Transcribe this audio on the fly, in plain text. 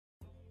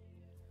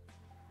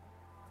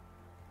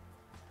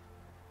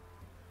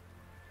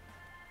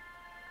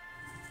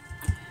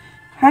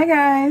Hi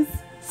guys!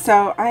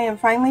 So I am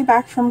finally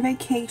back from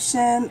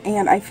vacation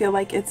and I feel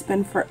like it's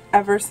been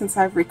forever since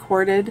I've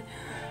recorded.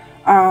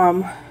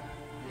 Yeah,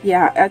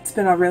 it's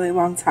been a really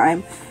long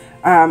time.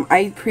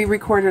 I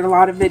pre-recorded a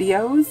lot of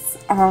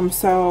videos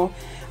so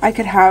I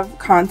could have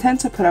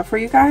content to put up for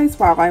you guys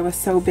while I was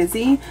so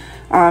busy.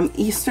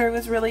 Easter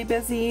was really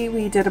busy.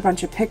 We did a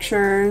bunch of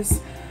pictures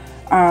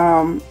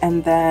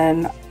and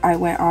then I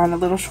went on a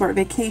little short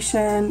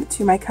vacation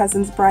to my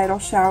cousin's bridal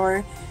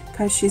shower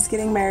because she's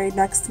getting married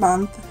next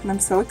month and I'm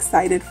so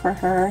excited for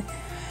her.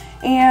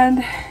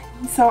 And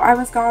so I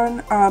was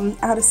gone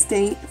out of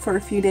state for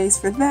a few days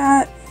for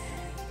that.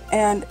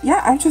 And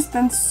yeah, I've just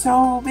been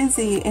so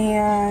busy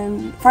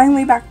and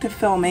finally back to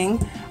filming,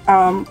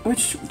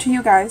 which to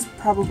you guys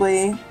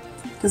probably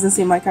doesn't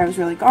seem like I was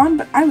really gone,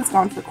 but I was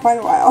gone for quite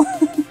a while.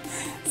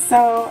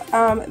 So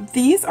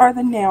these are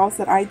the nails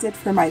that I did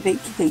for my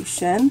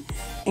vacation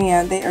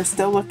and they are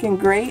still looking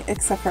great,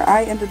 except for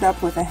I ended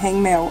up with a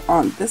hangnail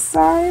on this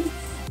side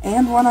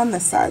and one on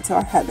this side. So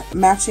I had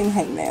matching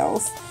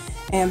hangnails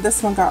and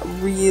this one got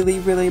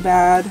really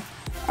bad.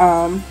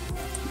 And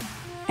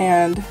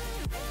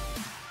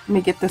let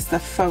me get this to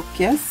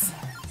focus.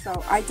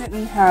 So I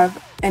didn't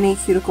have any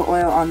cuticle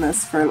oil on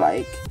this for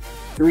like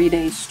 3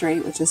 days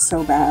straight, which is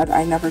so bad.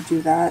 I never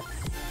do that.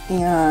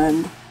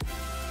 And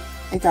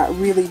it got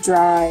really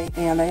dry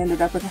and I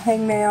ended up with a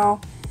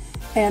hangnail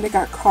and it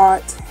got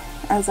caught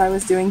as I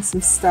was doing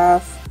some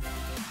stuff.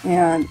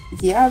 And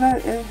yeah,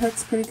 it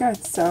hurts pretty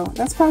good. So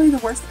that's probably the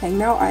worst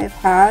hangnail I have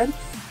had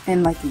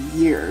in like a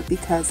year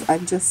because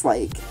I'm just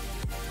like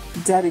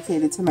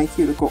dedicated to my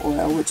cuticle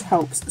oil, which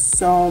helps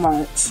so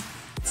much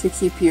to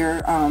keep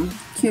your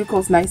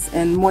cuticles nice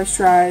and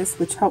moisturized,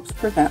 which helps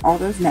prevent all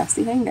those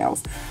nasty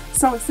hangnails.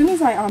 So as soon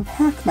as I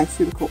unpack my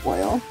cuticle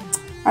oil,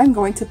 I'm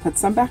going to put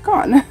some back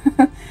on.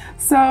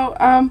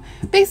 So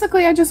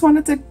basically I just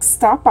wanted to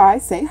stop by,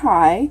 say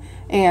hi,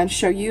 and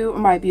show you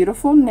my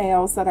beautiful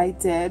nails that I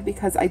did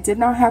because I did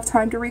not have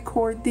time to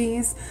record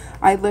these.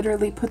 I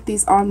literally put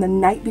these on the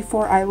night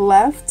before I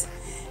left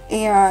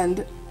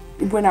and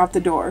went out the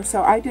door,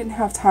 so I didn't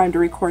have time to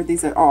record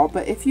these at all.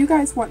 But if you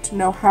guys want to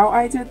know how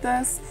I did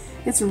this,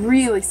 it's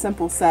really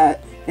simple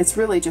set. It's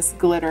really just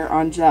glitter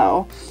on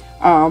gel.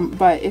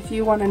 But if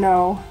you want to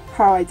know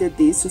how I did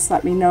these, just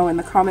let me know in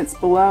the comments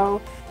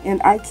below and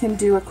I can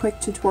do a quick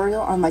tutorial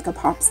on like a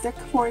pop stick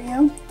for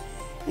you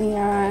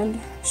and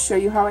show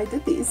you how I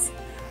did these.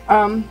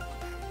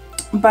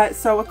 But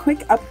so a quick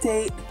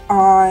update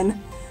on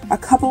a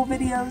couple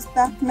videos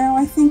back now,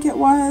 I think it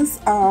was.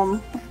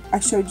 I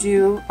showed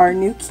you our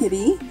new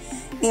kitty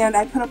and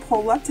I put a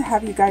poll up to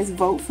have you guys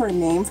vote for a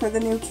name for the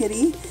new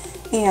kitty,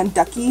 and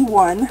Ducky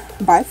won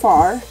by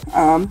far.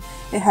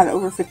 It had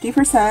over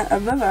 50%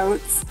 of the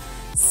votes.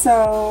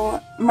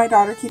 So my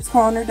daughter keeps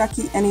calling her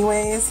Ducky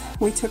anyways.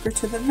 We took her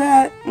to the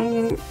vet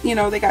and you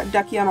know, they got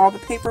Ducky on all the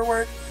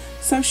paperwork.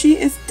 So she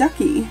is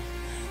Ducky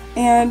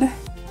and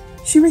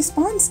she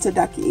responds to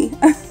Ducky.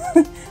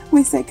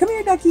 We say, "Come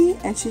here, Ducky,"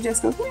 and she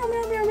just goes meow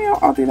meow meow meow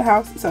all through the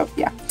house. So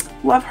yeah,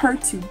 love her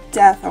to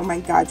death. Oh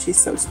my god, she's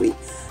so sweet.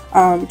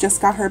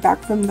 Just got her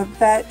back from the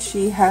vet.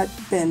 She had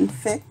been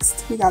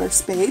fixed. We got her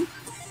spayed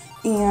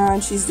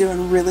and she's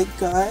doing really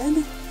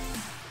good.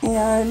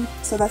 And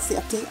so that's the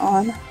update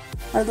on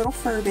our little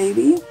fur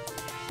baby.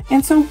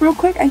 And so real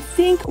quick, I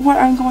think what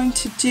I'm going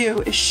to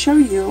do is show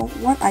you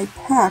what I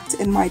packed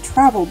in my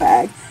travel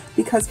bag,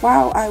 because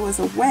while I was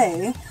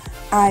away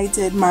I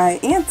did my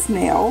aunt's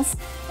nails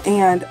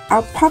and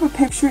I'll pop a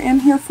picture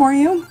in here for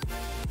you.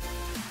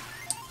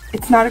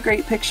 It's not a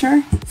great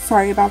picture,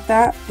 sorry about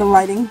that. The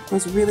lighting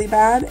was really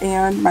bad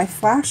and my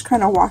flash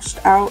kind of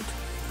washed out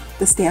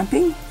the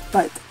stamping,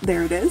 but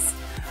there it is.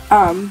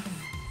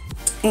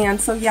 And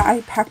so yeah,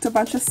 I packed a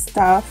bunch of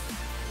stuff,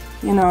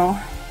 you know,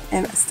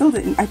 and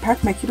I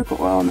packed my cuticle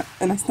oil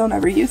and I still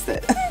never used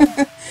it.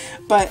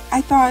 But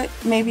I thought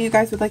maybe you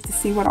guys would like to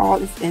see what all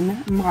is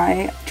in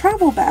my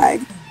travel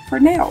bag for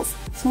nails.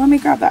 So let me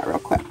grab that real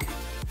quick.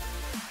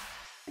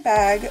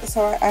 Bag,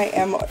 so I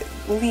am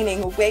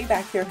leaning way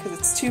back here because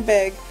it's too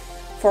big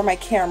for my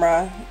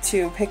camera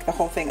to pick the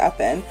whole thing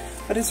up in,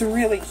 but it's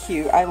really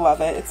cute. I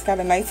love it. It's got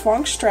a nice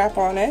long strap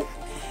on it,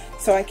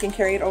 so I can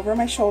carry it over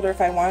my shoulder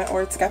if I want,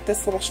 or it's got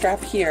this little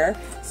strap here,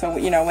 so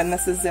you know, when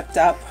this is zipped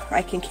up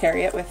I can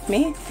carry it with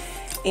me.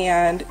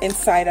 And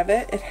inside of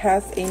it, it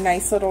has a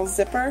nice little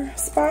zipper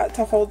spot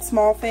to hold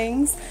small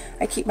things.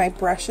 I keep my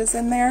brushes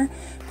in there.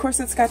 Of course,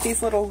 it's got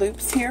these little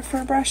loops here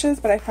for brushes,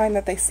 but I find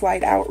that they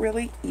slide out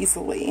really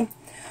easily.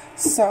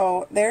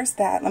 So there's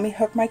that. Let me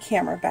hook my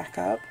camera back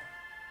up.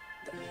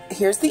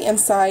 Here's the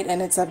inside,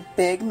 and it's a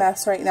big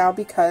mess right now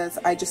because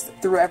I just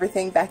threw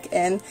everything back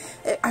in.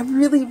 I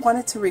really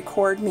wanted to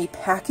record me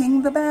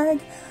packing the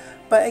bag,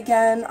 but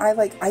again,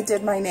 I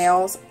did my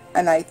nails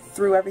and I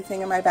threw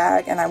everything in my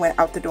bag and I went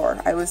out the door.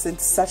 I was in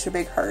such a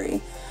big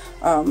hurry.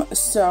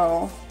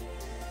 So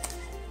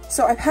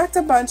I packed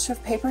a bunch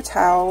of paper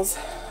towels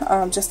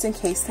just in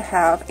case to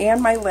have,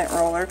 and my lint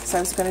roller because I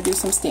was going to do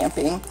some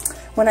stamping.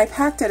 When I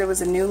packed it, it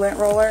was a new lint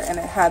roller and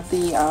it had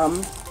the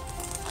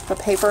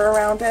the paper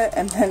around it,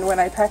 and then when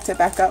I packed it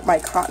back up, my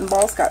cotton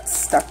balls got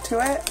stuck to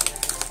it.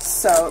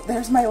 So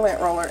there's my lint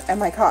roller and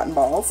my cotton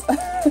balls.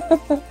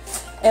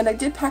 And I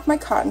did pack my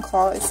cotton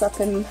claw. It's up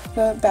in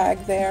the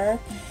bag there.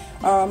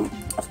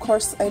 Of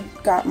course, I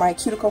got my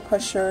cuticle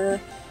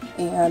pusher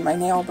and my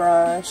nail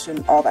brush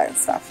and all that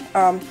stuff.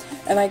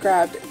 And I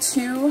grabbed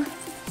 2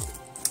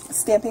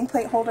 stamping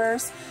plate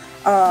holders.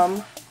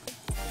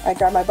 I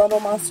grabbed my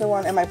Bundle Monster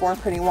one and my Born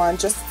Pretty one,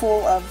 just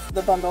full of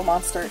the Bundle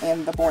Monster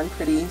and the Born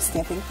Pretty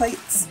stamping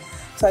plates.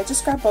 So I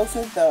just grabbed both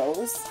of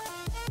those.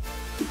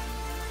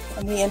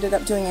 And we ended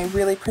up doing a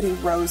really pretty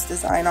rose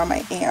design on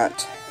my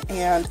aunt.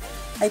 And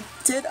I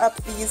did up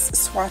these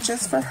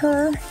swatches for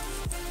her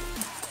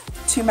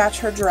to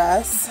match her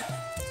dress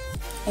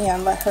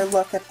and let her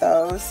look at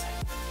those.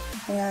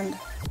 And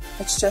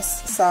it's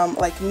just some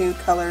like nude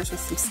colors with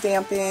some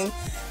stamping,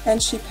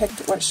 and she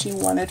picked what she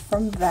wanted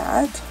from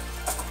that.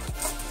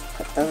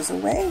 Put those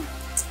away.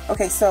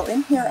 Okay, so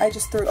in here I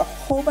just threw a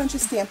whole bunch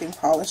of stamping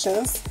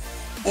polishes,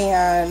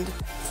 and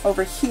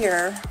over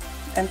here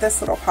in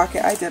this little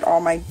pocket I did all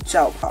my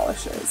gel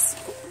polishes.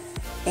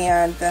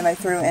 And then I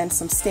threw in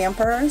some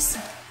stampers,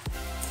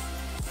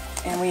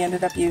 and we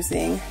ended up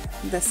using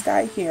this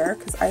guy here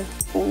because I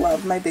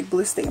love my big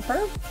blue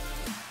stamper.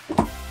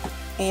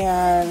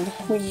 And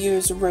we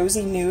used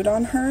Rosy Nude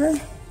on her.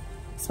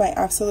 It's my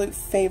absolute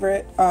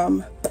favorite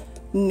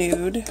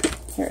nude.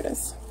 Here it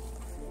is,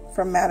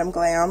 from Madam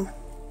Glam.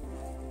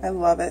 I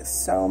love it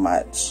so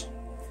much.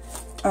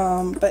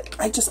 But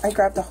I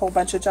grabbed a whole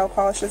bunch of gel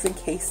polishes in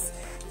case,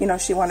 you know,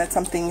 she wanted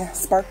something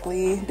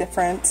sparkly,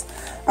 different.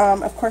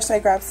 Of course, I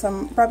grabbed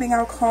some rubbing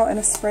alcohol in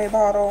a spray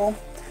bottle,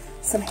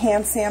 some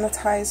hand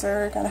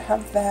sanitizer, gotta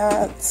have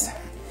that,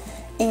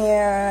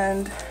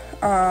 and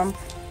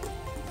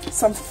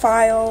some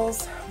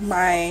files,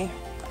 my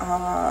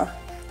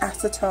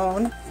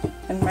acetone,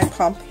 and my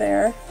pump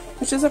there,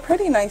 which is a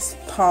pretty nice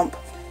pump.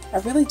 I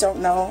really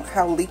don't know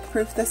how leak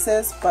proof this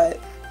is, but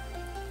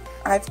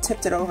I've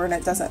tipped it over and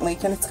it doesn't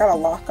leak, and it's got a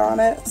lock on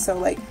it, so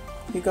like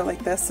you go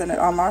like this and it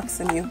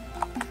unlocks and you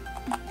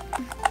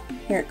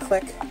hear it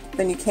click,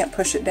 then you can't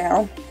push it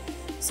down,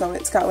 so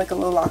it's got like a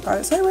little lock on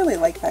it. So I really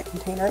like that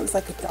container. It was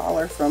like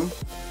 $1 from,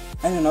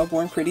 I don't know,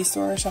 Born Pretty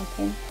store or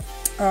something.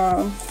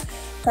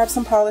 Grab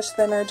some polish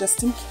thinner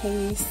just in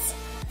case,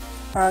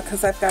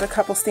 because I've got a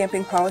couple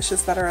stamping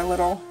polishes that are a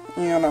little,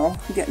 you know,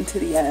 getting to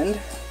the end.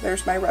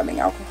 There's my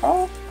rubbing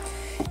alcohol,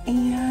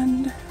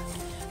 and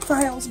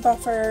files,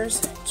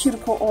 buffers,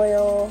 cuticle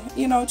oil,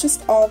 you know,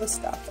 just all the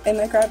stuff. And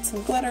I grabbed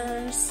some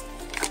glitters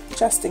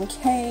just in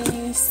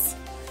case.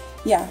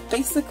 Yeah,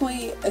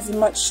 basically as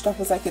much stuff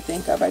as I could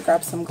think of. I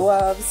grabbed some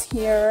gloves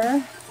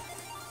here.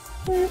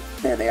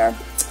 There they are.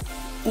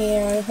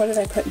 And what did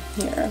I put in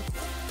here?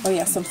 Oh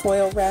yeah, some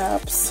foil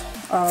wraps,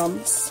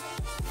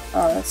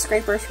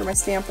 scrapers for my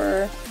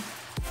stamper,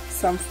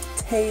 some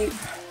tape,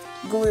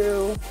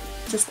 glue,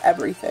 just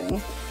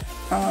everything.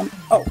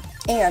 Oh,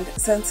 and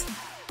since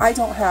I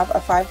don't have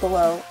a Five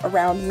Below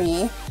around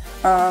me,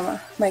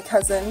 my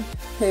cousin,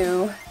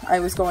 who I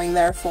was going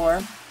there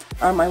for,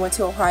 I went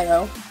to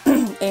Ohio,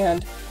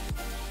 and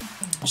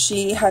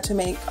she had to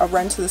make a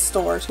run to the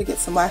store to get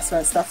some last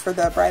minute stuff for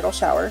the bridal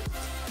shower.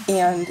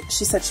 And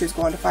she said she was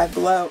going to Five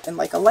Below, and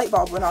like a light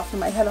bulb went off in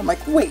my head. I'm like,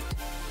 wait,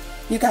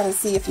 you gotta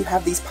see if you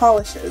have these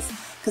polishes,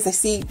 because I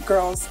see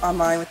girls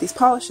online with these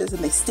polishes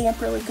and they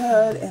stamp really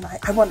good, and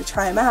I want to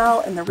try them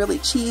out, and they're really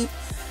cheap,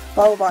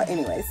 blah blah blah.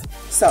 Anyways,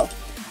 so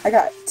I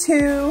got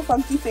 2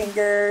 funky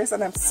fingers,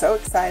 and I'm so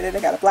excited. I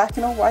got a black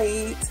and a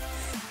white.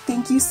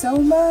 Thank you so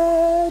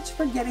much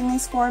for getting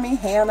these for me,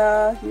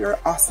 Hannah. You're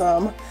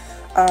awesome.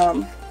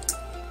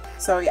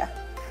 So yeah,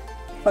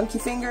 funky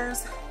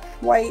fingers,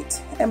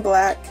 white and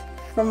black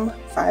from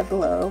Five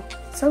Below.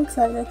 So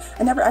excited.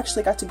 I never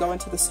actually got to go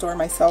into the store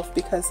myself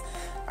because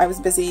I was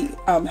busy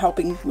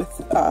helping with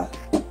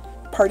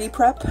party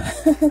prep.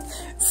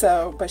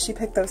 So, but she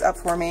picked those up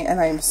for me, and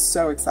I am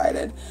so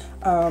excited.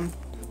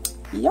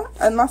 Yeah,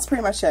 and that's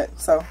pretty much it.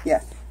 So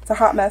yeah, it's a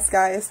hot mess,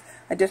 guys.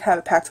 I did have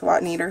it packed a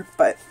lot neater,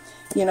 but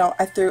you know,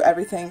 I threw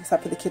everything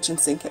except for the kitchen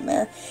sink in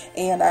there.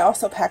 And I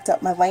also packed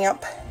up my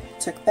lamp,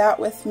 took that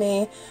with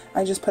me.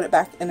 I just put it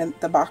back in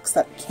the box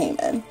that it came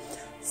in.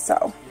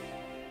 So,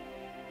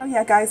 oh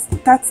yeah, guys,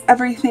 that's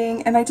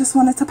everything. And I just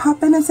wanted to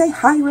pop in and say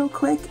hi real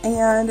quick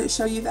and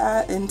show you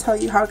that and tell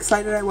you how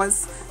excited I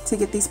was to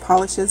get these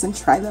polishes and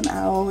try them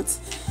out.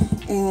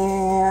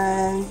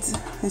 And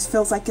it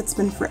feels like it's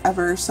been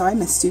forever, so I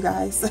missed you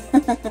guys.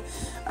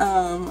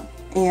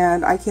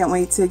 And I can't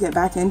wait to get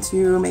back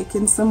into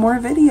making some more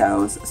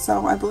videos.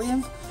 So I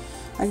believe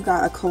I've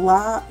got a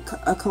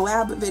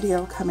collab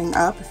video coming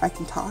up, if I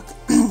can talk.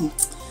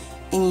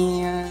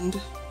 And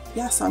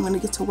yeah, so I'm going to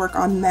get to work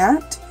on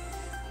that.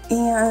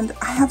 And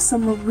I have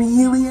some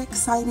really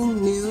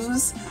exciting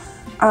news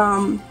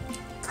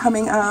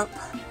coming up.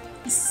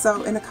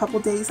 So in a couple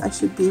days I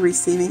should be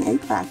receiving a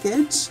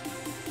package.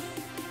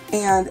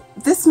 And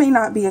this may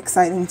not be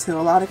exciting to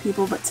a lot of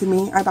people, but to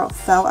me, I about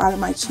fell out of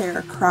my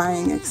chair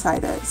crying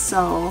excited.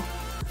 So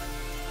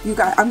you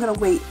guys, I'm going to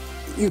wait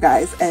you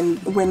guys, and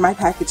when my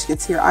package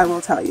gets here, I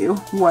will tell you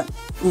what,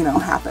 you know,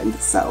 happened.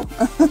 So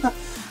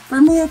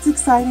for me, it's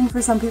exciting.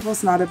 For some people,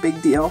 it's not a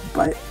big deal,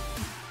 but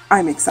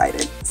I'm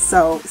excited.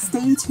 So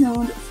stay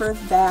tuned for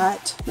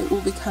that. It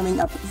will be coming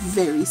up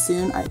very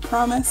soon, I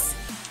promise.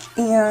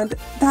 And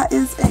that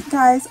is it,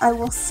 guys. I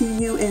will see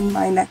you in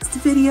my next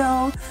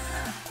video.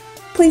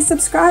 Please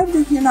subscribe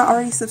if you're not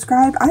already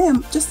subscribed. I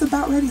am just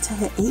about ready to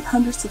hit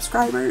 800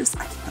 subscribers.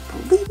 I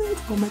can't believe it.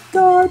 Oh my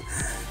god.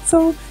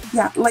 So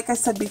yeah, like I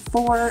said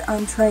before,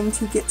 I'm trying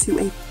to get to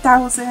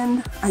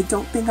 1,000. I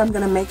don't think I'm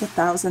gonna make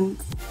 1,000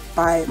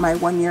 by my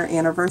 1-year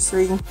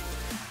anniversary,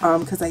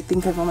 because I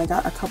think I've only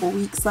got a couple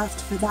weeks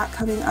left for that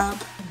coming up.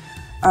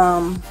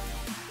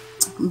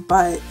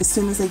 But as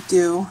soon as I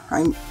do,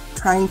 I'm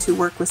trying to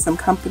work with some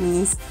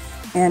companies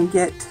and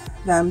get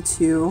them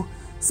to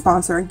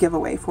sponsor a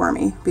giveaway for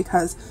me,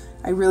 because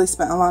I really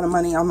spent a lot of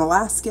money on the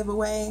last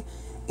giveaway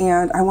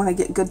and I want to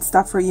get good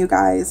stuff for you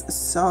guys.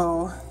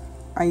 So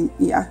I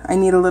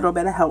need a little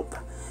bit of help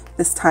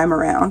this time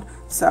around.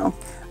 So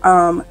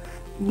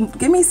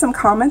give me some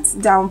comments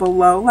down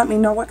below. Let me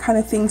know what kind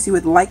of things you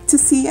would like to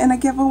see in a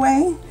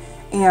giveaway,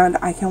 and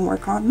I can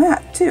work on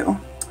that too.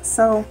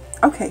 So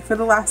okay, for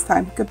the last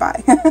time,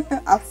 goodbye.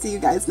 I'll see you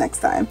guys next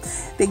time.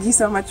 Thank you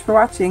so much for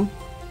watching.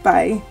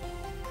 Bye.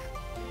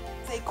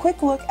 A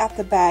quick look at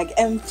the bag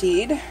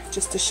emptied,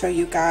 just to show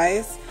you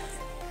guys.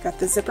 Got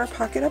the zipper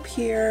pocket up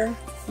here.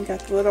 You got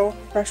the little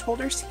brush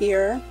holders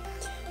here.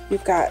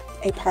 You've got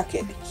a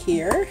pocket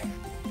here,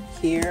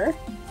 here,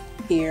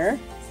 here.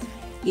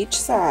 Each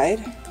side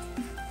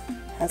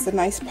has a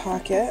nice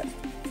pocket.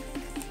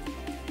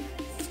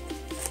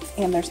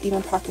 And there's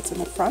even pockets in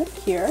the front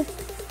here,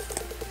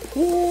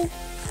 here,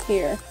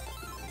 here.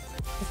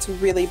 It's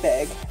really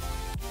big,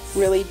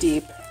 really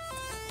deep,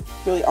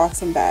 really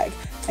awesome bag.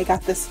 I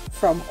got this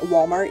from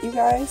Walmart, you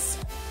guys.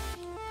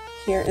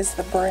 Here is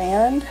the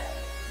brand.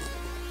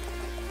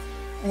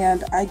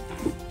 And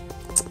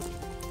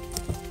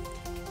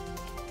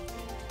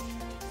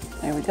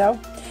there we go.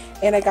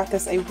 And I got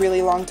this a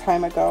really long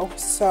time ago,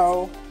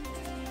 so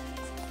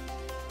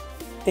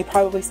they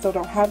probably still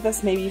don't have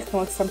this. Maybe you can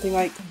look something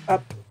like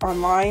up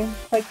online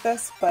like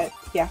this, but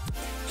yeah,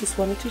 just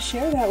wanted to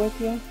share that with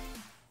you.